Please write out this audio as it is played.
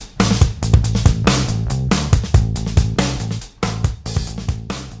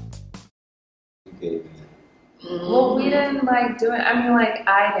like doing. I mean, like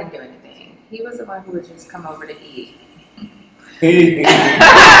I didn't do anything. He was the one who would just come over to eat.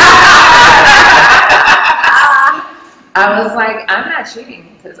 I was like, I'm not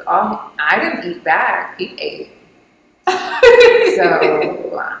cheating because I didn't eat back. He ate. So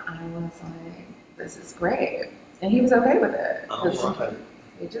I was like, this is great, and he was okay with it.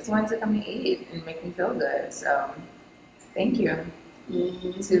 He just wanted to come and eat and make me feel good. So thank you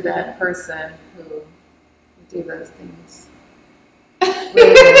to that person who do those things.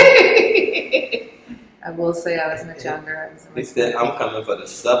 I will say I was much younger. He said, I'm coming for the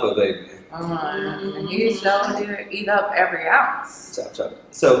supper, baby. And he sure eat up every ounce. Chop, chop.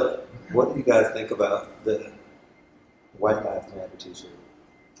 So, what do you guys think about the White Lives Matter t-shirt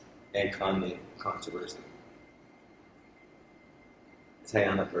and Kanye controversy?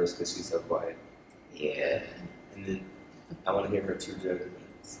 Tayana first, because she's so quiet. Yeah. And then I want to hear her true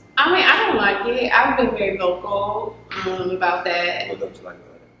judgments. I mean, I don't like it. I've been very vocal about that. What don't you like about it?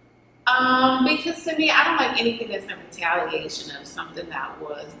 Because to me, I don't like anything that's in retaliation of something that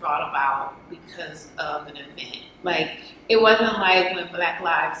was brought about because of an event. Like, it wasn't like when Black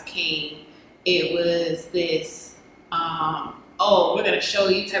Lives came, it was this, oh, we're going to show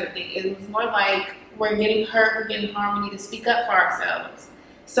you type of thing. It was more like we're getting hurt, we're getting harm, we need to speak up for ourselves.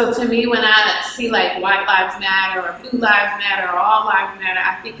 So to me, when I see like White Lives Matter or Blue Lives Matter or All Lives Matter,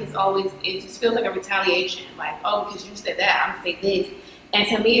 I think it just feels like a retaliation. Like, oh, because you said that, I'm going to say this. And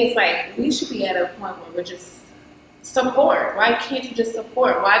to me, it's like, we should be at a point where we're just support. Why can't you just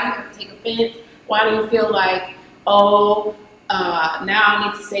support? Why do you have to take offense? Why do you feel like, oh, now I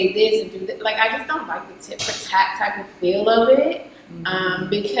need to say this and do that? Like, I just don't like the tit for tat type of feel of it.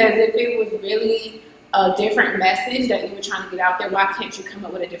 Because if it was really a different message that you were trying to get out there, why can't you come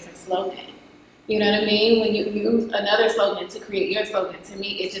up with a different slogan? You know what I mean? When you use another slogan to create your slogan, to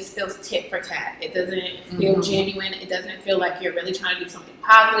me, it just feels tit for tat. It doesn't feel genuine. It doesn't feel like you're really trying to do something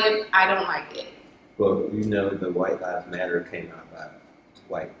positive. I don't like it. Well, you know, the White Lives Matter came out by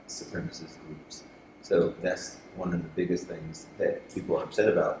white supremacist groups. So that's one of the biggest things that people are upset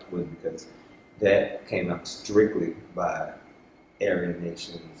about, was because that came out strictly by Aryan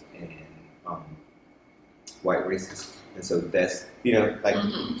nations and white racists. And so that's, you know, like,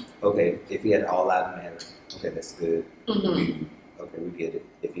 okay, if you had All Lives Matter, okay, that's good. We get it.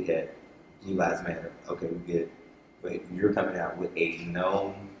 If you had Blue Lives Matter, okay, we get it. But you're coming out with a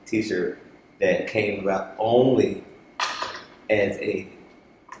known t-shirt that came about only as a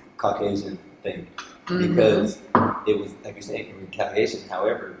Caucasian thing. Because it was, like you're saying, retaliation.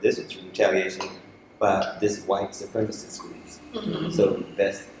 However, this was retaliation by this white supremacist group. So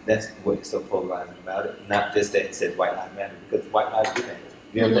that's what's so polarizing about it. Not just that it says White Lives Matter, because white lives do matter.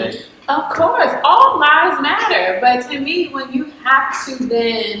 You know what I'm saying? Of course, all lives matter. But to me, when you have to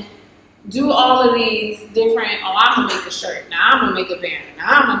then do all of these different, oh, I'm gonna make a shirt, now I'm gonna make a banner, now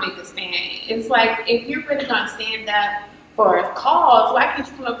I'm gonna make a stand. It's like, if you're really gonna stand up for a cause, why can't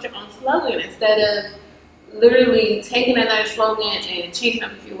you come up with your own slogan instead of literally taking another slogan and changing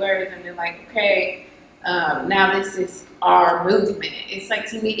up a few words and then like, okay, now this is our movement. It's like,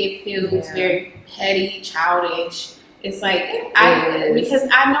 to me, it feels very petty, childish. It's like, because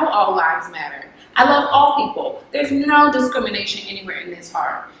I know all lives matter. I love all people. There's no discrimination anywhere in this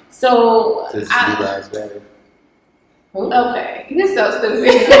heart. So, Blue Lives Matter. Okay, you're so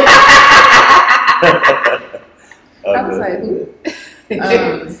stupid. I was like,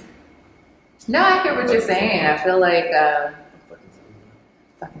 no, I hear what you're saying. I feel like,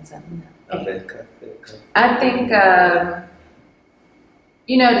 fucking something. Okay. I think,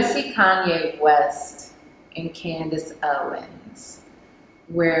 you know, to see Kanye West and Candace Owens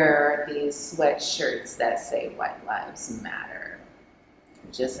wear these sweatshirts that say White Lives Matter,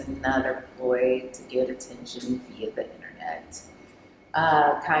 just another ploy to get attention via the internet.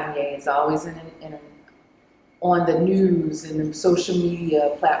 Kanye is always on the news and the social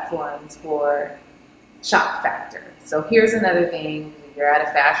media platforms for shock factor. So here's another thing. You're at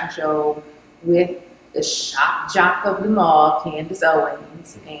a fashion show with the shock jock of them all, Candace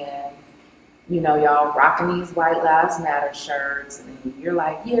Owens, and you know, y'all rocking these White Lives Matter shirts, and you're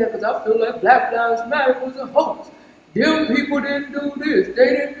like, yeah, because I feel like Black Lives Matter was a hoax. Them people didn't do this,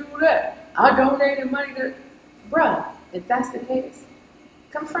 they didn't do that. I donated money to, bruh, if that's the case,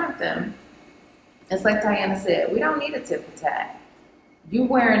 confront them. It's like Diana said, we don't need a tit for tat. You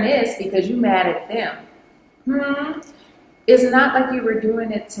wearing this because you mad at them. It's not like you were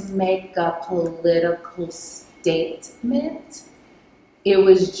doing it to make a political statement. It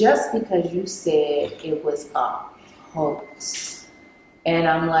was just because you said it was a hoax. And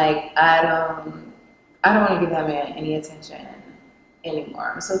I'm like, I don't want to give that man any attention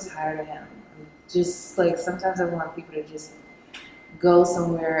anymore. I'm so tired of him. Just like, sometimes I want people to just go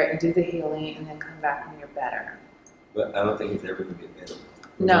somewhere and do the healing and then come back when you're better. But I don't think he's ever gonna get better.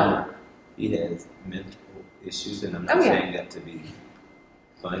 No. He has mental issues, and I'm not Oh, yeah. saying that to be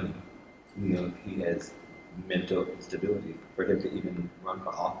funny. You know, he has mental instability. For him to even run for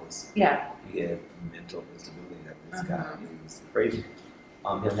office, Yeah. he had mental instability. That this guy Uh-huh. is crazy.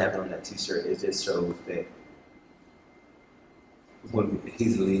 Him having on that T-shirt, it just shows that when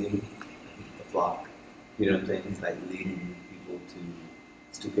he's leading the flock, you know what I'm saying? He's like leading people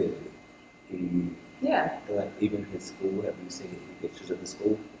to stupidity. He, Yeah. like even his school. Have you seen pictures of his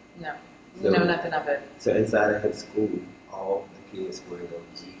school? No. So- You know nothing of it. So inside of his school, all the kids wear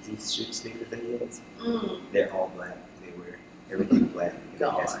those Yeezy shoe sneakers that he has. They're all black. They wear everything black. And it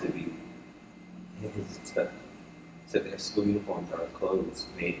has to be his stuff. So their school uniforms are clothes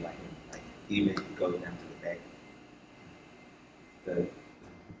made like him. Like even goes down to the back.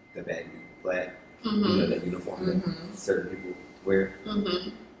 The baggy black. You know that uniform that certain people wear.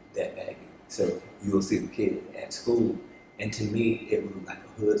 That baggy. So you will see the kid at school, and to me, it looked like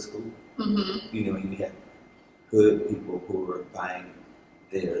a hood school. You know, you have hood people who are buying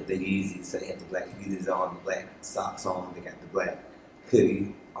the Yeezys. So they have the black Yeezys on, the black socks on, they got the black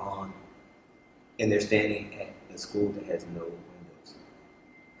hoodie on, and they're standing at a school that has no windows.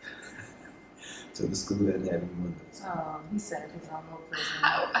 So the school doesn't have any windows. Oh, he set his own little prison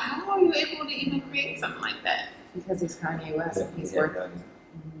How are you able to even create something like that? because he's Kanye West. Yeah, He's yeah, worth right.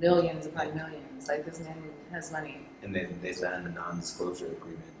 millions upon millions. Like this man has money. And then they signed a non-disclosure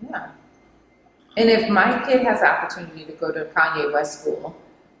agreement. Yeah. And if my kid has the opportunity to go to Kanye West school,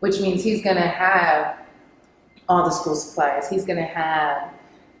 which means he's going to have all the school supplies, he's going to have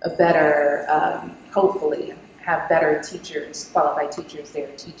a better, hopefully, have better teachers, qualified teachers there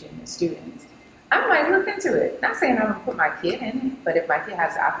teaching the students. I might look into it. Not saying I'm going to put my kid in it, but if my kid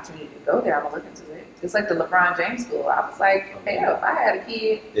has the opportunity to go there, I'm going to look into it. It's like the LeBron James school. I was like, hey, if I had a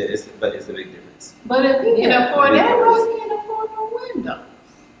kid. Yeah, but it's a big difference. But if he can Yeah. afford that, why he can't afford no window?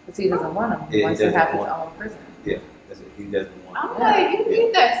 Because he doesn't want them. He Yeah, he wants to doesn't have his want- own prison. Yeah, that's what he doesn't want. I'm like, you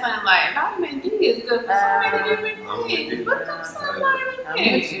need that sunlight. Vitamin D is good for so many different I'm with things. you. Put some sunlight in I'm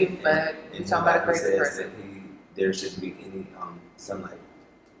there. with you, but you're talking about a crazy says person. that there shouldn't be any sunlight.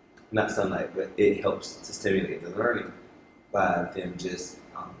 Not sunlight, but it helps to stimulate the learning by them just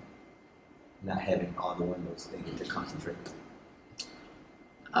not having all the windows. They get to concentrate.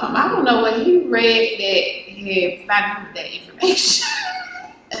 I don't know what he read that had found him that information.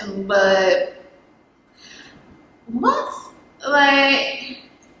 But what? Like,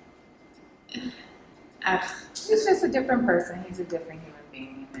 He's just a different person. He's a different human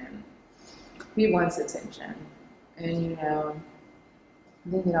being, and he wants attention. And you know, I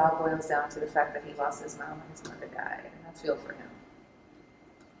think it all boils down to the fact that he lost his mom and his mother died, and I feel for him.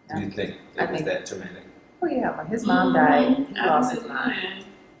 Do you think I it was think- that traumatic? Oh yeah, when his mom died, he I lost was his mind. lying.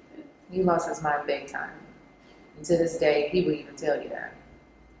 He lost his mind big time. And to this day, he would even tell you that.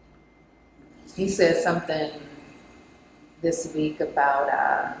 He said something this week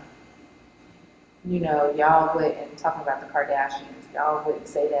about, you know, y'all wouldn't, talking about the Kardashians, y'all wouldn't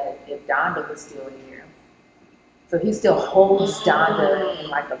say that if Donda was still here. So he still holds Donda in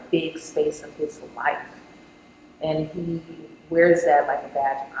like a big space of his life. And he wears that like a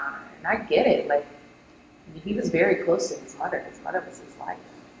badge of honor. And I get it. Like, he was very close to his mother. His mother was his life.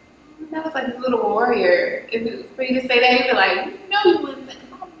 That was like his little warrior. If it was for you to say that, he'd be like, you know, you wouldn't say,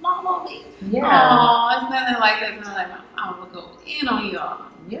 my mama me. Yeah. Oh, it's nothing like that. It's like, my mama would go in on y'all.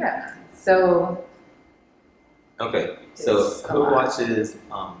 Yeah. So, Okay, so It's a who lot. watches?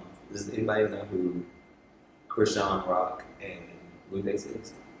 Does anybody know who Krishan Rock and Blueface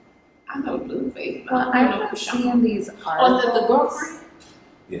is? I know Blueface, but well, I don't know I've been Krishan. seeing these Oh, articles. is it the girlfriend?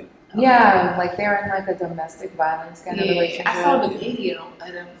 Yeah, like they're in like a domestic violence kind of Yeah, relationship. I saw the video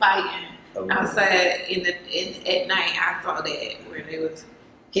of them fighting Oh, outside at night. I saw that where they was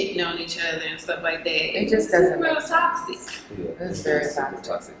hitting on each other and stuff like that. It just doesn't real make sense. toxic. Yeah, It's it's very a super toxic.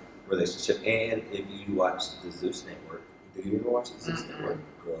 toxic relationship. And if you watch the Zeus Network, do you ever watch the Zeus Mm-mm. Network,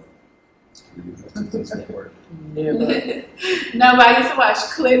 girl? Do you watch the Zeus Network? Never. No, but I used to watch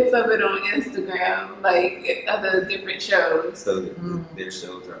clips of it on Instagram, like other different shows. So Mm. their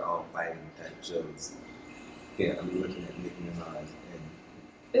shows are all fighting type shows. Yeah, I'm looking at Nicki Minaj,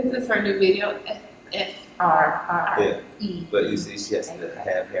 This is her new video, F. R and yeah, E. but you see, she has to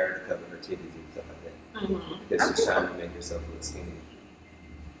have hair to cover her titties and stuff like that Mhm. because she's trying to make herself look skinny.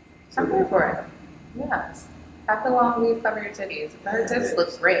 I'm here for it. Yes. Have the long weave cover your titties. Her tits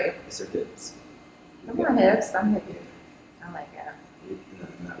look great. It's her hips. I'm on hips. I'm hippie. I like that.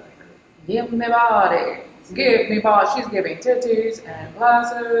 Not like her. Give me body. Give me body. She's giving titties and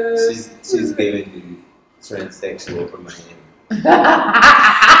glasses. She's giving you transsexual from Miami.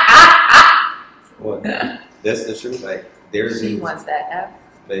 What? That's the truth. Like there's She these wants that F.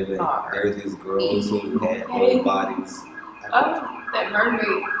 baby. R. There's these girls who had those bodies. Oh, that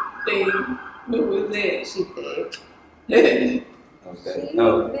mermaid thing. What was it? She thick. Okay.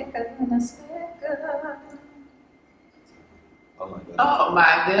 Oh, thicker than a sticker. oh my god. Oh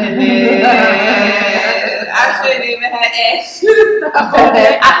my goodness. I shouldn't even have asked you to stop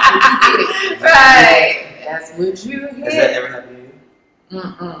that. Right. That's what you Has that hit. ever happened to you?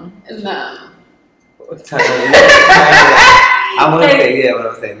 Mm-mm. No. I want to say yeah, but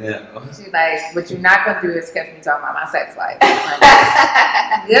I'm saying no. She's like, what you're not gonna do is catch me talking about my sex life.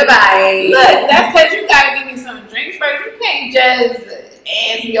 Goodbye. Look, that's because you gotta give me some drinks first. You can't just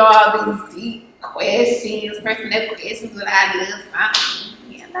ask me all these deep questions, personal questions without a little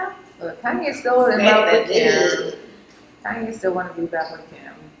something, you know? Look, Kanye still in love with Kim. Kanye still want to be back with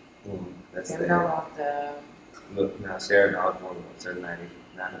Kim. That's Kim the don't want the. look now. Sharon Osbourne wants her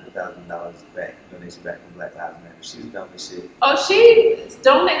 $900,000 back, donation back from Black Lives Matter. She's dumb as shit. Oh, she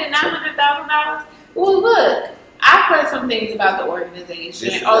donated $900,000? Well, look, I read some things about the organization.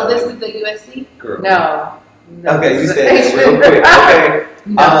 This is, This is the USC? Girl. No. Okay, you said that real quick. Okay.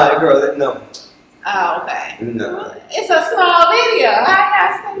 No. Girl, no. Oh, okay. No. It's a small video. I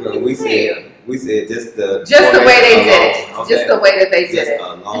have something Girl, to we see. said just the way they did it. alone, okay? Just the way that they did Just it.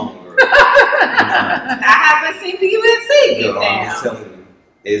 alone, girl. I haven't seen the USC get Girl, I'm just down. telling you.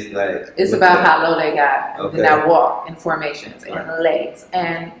 It's like It's about how low they got. Okay. And that walk and formations and Right. legs.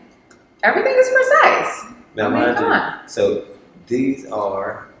 And everything is precise. now, I mean, mind come you, on. so these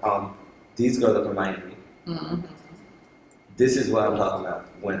are these girls are from Miami. Mm-hmm. This is what I'm talking about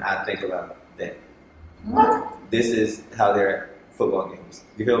when I think about that. This is how they're at football games.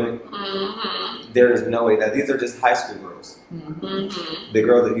 You feel me? Mm-hmm. There is no way that these are just high school girls. Mm-hmm. Mm-hmm. The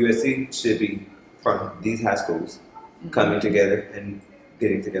girls at USC should be from these high schools coming together and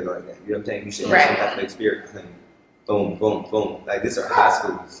getting together like that. You know what I'm saying? You should have some Right. type of experience. Honey. Boom, boom, boom. Like these are high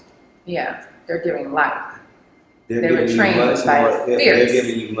schools. Yeah, they're giving life. They were giving you trained much by more. They're fierce.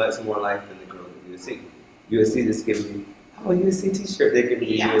 giving you much more life than the girls at USC. USC just giving you USC T-shirt. They're giving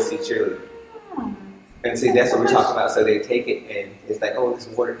you Yeah. USC cheerleader. And see, that's what we're talking about. So they take it and it's like, oh, it's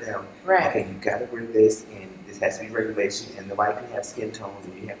watered down. Right. Okay, you gotta wear this, and this has to be regulation, and nobody can have skin tone,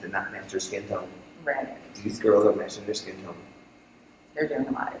 and you have to not match your skin tone. Right. These girls are matching their skin tone. They're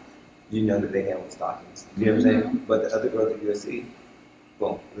doing life. You know that they have on stockings. You know what I'm saying? But the other girls at USC,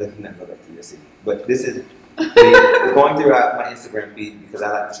 well, let's not go back to USC. But this is going throughout my Instagram feed because I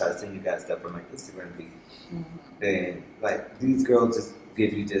like to try to send you guys stuff from my Instagram feed. Mm-hmm. And like these girls just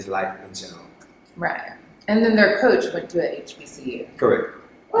give you just life in general. Right. And then their coach went to a HBCU. Correct.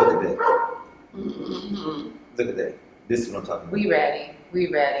 Look at that. Mm-hmm. Look at that. This is what I'm talking about. We ready. We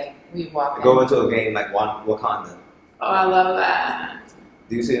ready. We walking. Go into a game like Wakanda. Oh, I love that.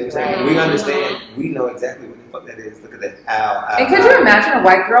 Do you see what I'm saying? Right. We understand. We know exactly what the fuck that is. Look at that. Ow, ow. And could you imagine a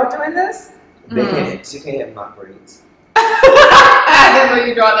white girl doing this? They can't. She can't have knock braids. That's where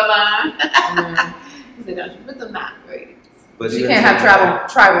you draw the line. Mm. You said, don't you put them not braids. But She you can't have understand?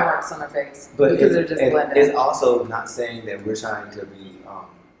 tribal marks on her face But because they're just and blended. it's also not saying that we're trying to be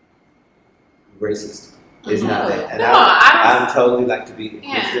racist. It's not that. And No, I I'm totally like to be.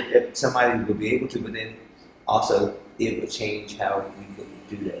 Yeah. If somebody would be able to, but then also it would change how we could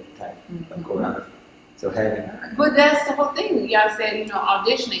do that type of Mhm. choreography. So having But that's the whole thing. Y'all said,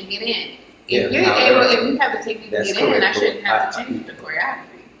 audition and get in. Yeah, If you're no, able, right. if you have a technique to That's get in, I correct. shouldn't have to I- change the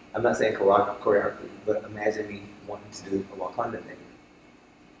choreography. I'm not saying choreography, but imagine me wanting to do a Wakanda thing.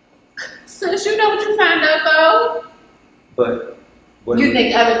 Since you know what you signed up But for, you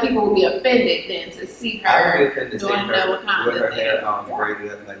think other people will be offended then to see I would her be offended to see doing the her Wakanda with her thing. hair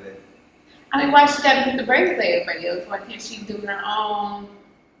braided up like that. I mean, why she gotta get the braids like everybody else? Why can't she do her own?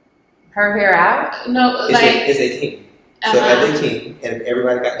 Her hair out. No, It's, like it's a team. So uh-huh. as a team, and if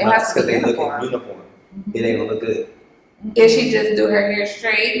everybody got It knots has to because be they look uniform. in uniform, it ain't gonna look good. If she just do her hair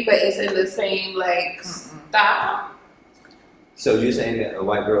straight, but it's in the same like Mm-mm. style. So you're saying that a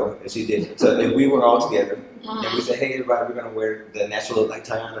white girl, and she did. So if we were all together and we Mhm. said, "Hey, everybody, we're gonna wear the natural look like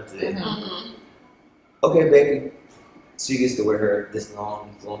Tiana today." Mhm. Mhm. Okay, baby, she gets to wear her this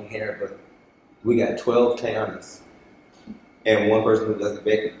long, flowing hair, but we got 12 Tianas and one person who does the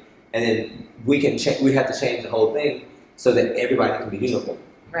Becky, and then we can we have to change the whole thing so that everybody can be uniform.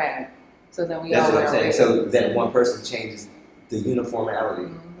 Right. So then we That's all what I'm wear saying. So wigs. that one person changes the uniformity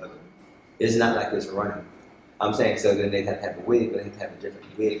Mhm. of it. It's not like it's running. I'm saying so then they have to have a wig, but they have to have a different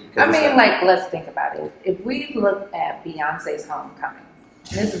wig. because I it's mean, like, let's think about it. If we look at Beyonce's Homecoming,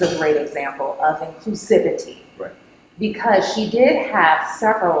 this is a great example of inclusivity. Right. Because she did have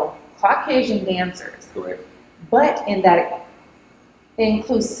several Caucasian dancers, correct. but in that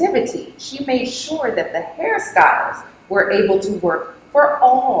inclusivity. She made sure that the hairstyles were able to work for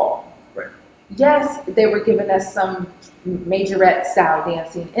all. Right. Yes, they were giving us some majorette style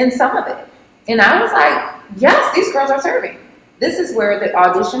dancing in some of it. And I was like, yes, these girls are serving. This is where the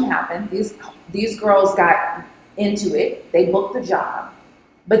audition happened. These girls got into it. They booked the job.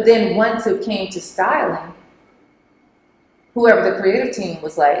 But then once it came to styling, whoever the creative team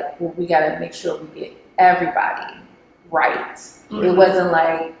was like, well, we got to make sure we get everybody right. Mm-hmm. It wasn't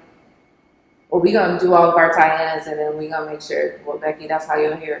like, well, we're going to do all of our tie-ins and then we're going to make sure, well, Becky, that's how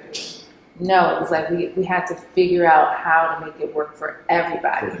your hair is. No, it was like we had to figure out how to make it work for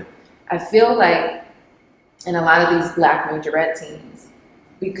everybody. Correct. I feel like in a lot of these black majorette teams,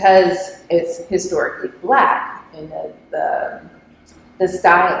 because it's historically black in the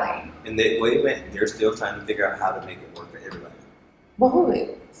styling. And they're still trying to figure out how to make it work for everybody. Well, who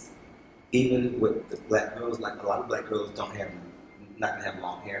is? Even with the black girls, like a lot of black girls not gonna have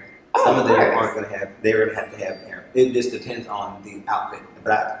long hair. Oh, Some of them course. aren't gonna have. They're gonna have to have hair. It just depends on the outfit.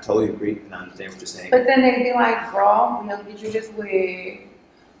 But I totally agree and I understand what you're saying. But then they'd be like, girl, we'll get you this wig.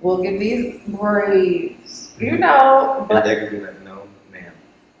 We'll get these braids. You know, And but they're gonna be like, no, ma'am.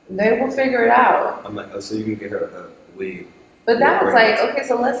 they will figure it out. I'm like, oh, so you can get her a wig. But that was like, okay,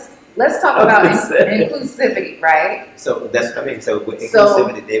 so let's talk about inclusivity, right? So that's what I mean. So with So-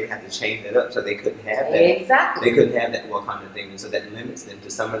 inclusivity, they would have to change that up so they couldn't have that. Exactly. They couldn't have that Wakanda thing, and so that limits them to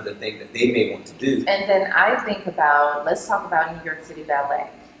some of the things that they may want to do. And then I think about, let's talk about New York City Ballet.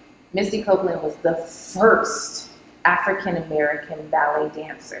 Misty Copeland was the first African-American ballet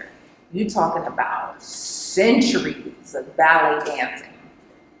dancer. You're talking about centuries of ballet dancing.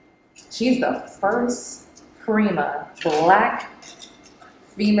 She's the first prima black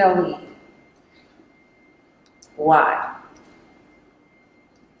female lead. Why?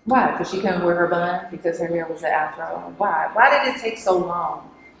 Why? Because she couldn't wear her bun? Because her hair was an afro? Why? Why did it take so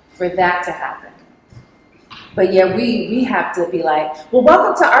long for that to happen? But yeah, we have to be like, well,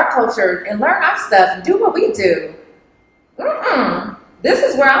 welcome to our culture and learn our stuff and do what we do. This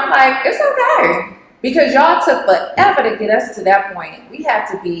is where I'm like, it's okay. Because y'all took forever to get us to that point. We had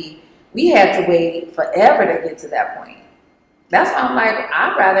to wait forever to get to that point. That's why I'm like,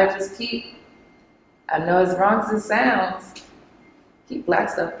 I'd rather just keep, I know as wrong as it sounds, keep black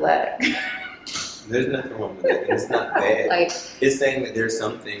stuff black. There's nothing wrong with it. It's not bad. Like, It's saying that there's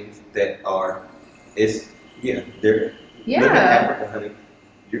some things that are, they're living in yeah. Africa, honey.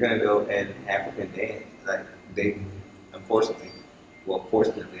 You're gonna go and African dance. Like they, fortunately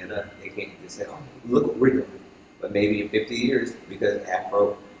enough, they can't just say, "Oh, look what we're doing." But maybe in 50 years, because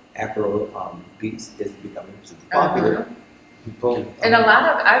Afro beats is becoming super popular. Boom. And a lot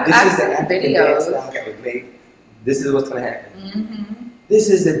of, I've This is seen the African dance videos. style that was made. This is what's gonna happen. Mm-hmm. This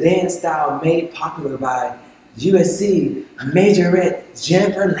is the dance style made popular by USC majorette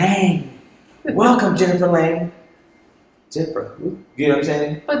Jennifer Lang. Welcome, Jennifer Lang. Jennifer, you know what I'm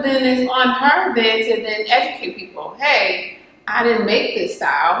saying? But then it's on her then to then educate people. Hey, I didn't make this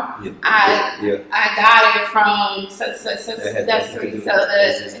style. Yeah. I got it from such That has that's nothing to do with so what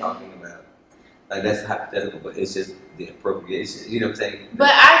it's just talking about. Like that's hypothetical, but it's just the appropriation. You know what I'm saying?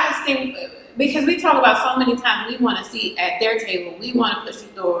 But I just think because we talk about so many times, we want to see at their table, we want to push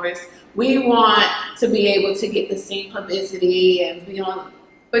the doors, we want to be able to get the same publicity and be on.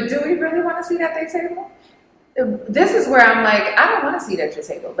 But do we really want to see that at their table? This is where I'm like, I don't want to see it at your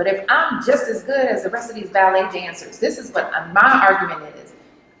table. But if I'm just as good as the rest of these ballet dancers, this is what my argument is.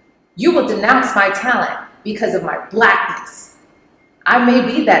 You will denounce my talent because of my blackness. I may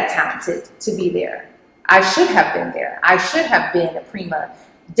be that talented to be there. I should have been there. I should have been a prima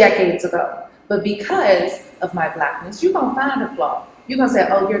decades ago. But because of my blackness, you're going to find a flaw. You're going to say,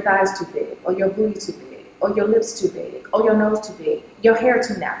 oh, your thigh's too big, or your booty too big, or your lips too big, or your nose too big, your hair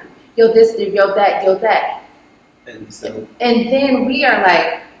too nappy, yo this, yo that, yo that. And so And then we are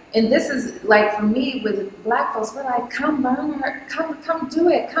like, and this is like for me with black folks, we're like, come learn her, come do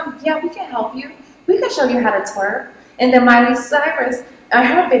it, come, yeah, we can help you. We can show you how to twerk. And then Miley Cyrus,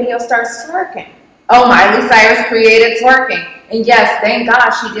 her video starts twerking. Oh, Miley Cyrus created twerking. And yes, thank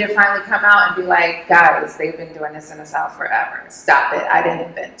God she did finally come out and be like, guys, they've been doing this in the South forever. Stop it. I didn't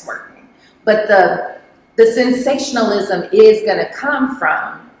invent twerking. But the sensationalism is going to come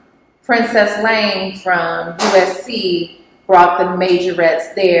from Princess Lang from USC brought the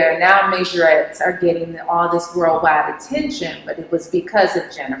majorettes there. Now majorettes are getting all this worldwide attention, but it was because of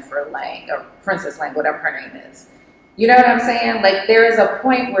Jennifer Lang or Princess Lang, whatever her name is. You know what I'm saying? Like there is a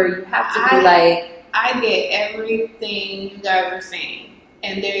point where you have to be like, I get everything you guys are saying.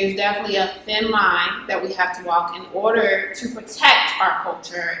 And there is definitely a thin line that we have to walk in order to protect our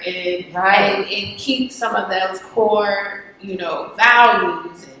culture and right. and keep some of those core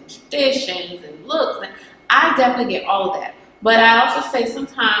values and traditions and looks. And I definitely get all of that. But I also say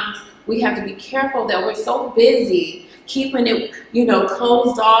sometimes we have to be careful that we're so busy keeping it,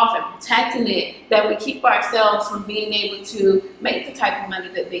 closed off and protecting it that we keep ourselves from being able to make the type of money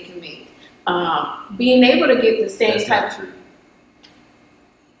that they can make. Being able to get the same That's type not of. true.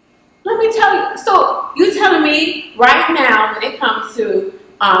 Let me tell you. So you telling me right now when it comes to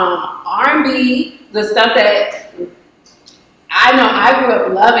R&B, the stuff that I know I grew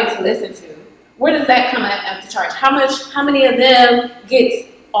up loving to listen to, where does that come at the charge? How many of them gets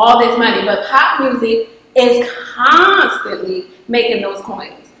all this money? But pop music is constantly making those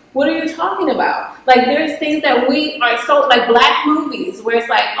coins. What are you talking about? Like, there's things that we are so, like black movies, where it's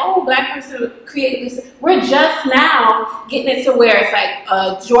like, oh, black person created this. We're just now getting it to where it's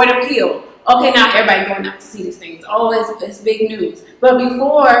like Jordan Peele. Okay, now everybody going out to see these things. Oh, it's big news. But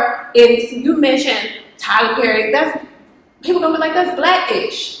before, if you mention Tyler Perry, people gonna be like, that's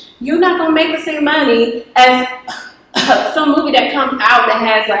blackish. You're not gonna make the same money as some movie that comes out that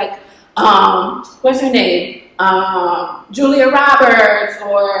has like, what's her name? Julia Roberts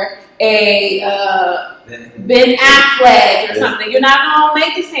or a Ben Affleck or something. You're not gonna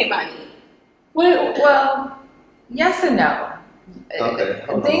make the same money. Well, yes and no. Okay,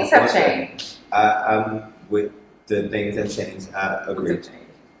 hold on. Things have changed. I'm with the things have changed. I agree. Things have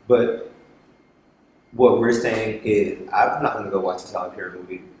changed. But what we're saying is, I'm not going to go watch a Tyler Perry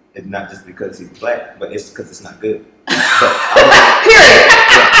movie. It's not just because he's black, but it's because it's not good. Period.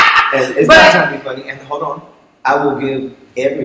 And it's not trying to be funny. And hold on, I will give every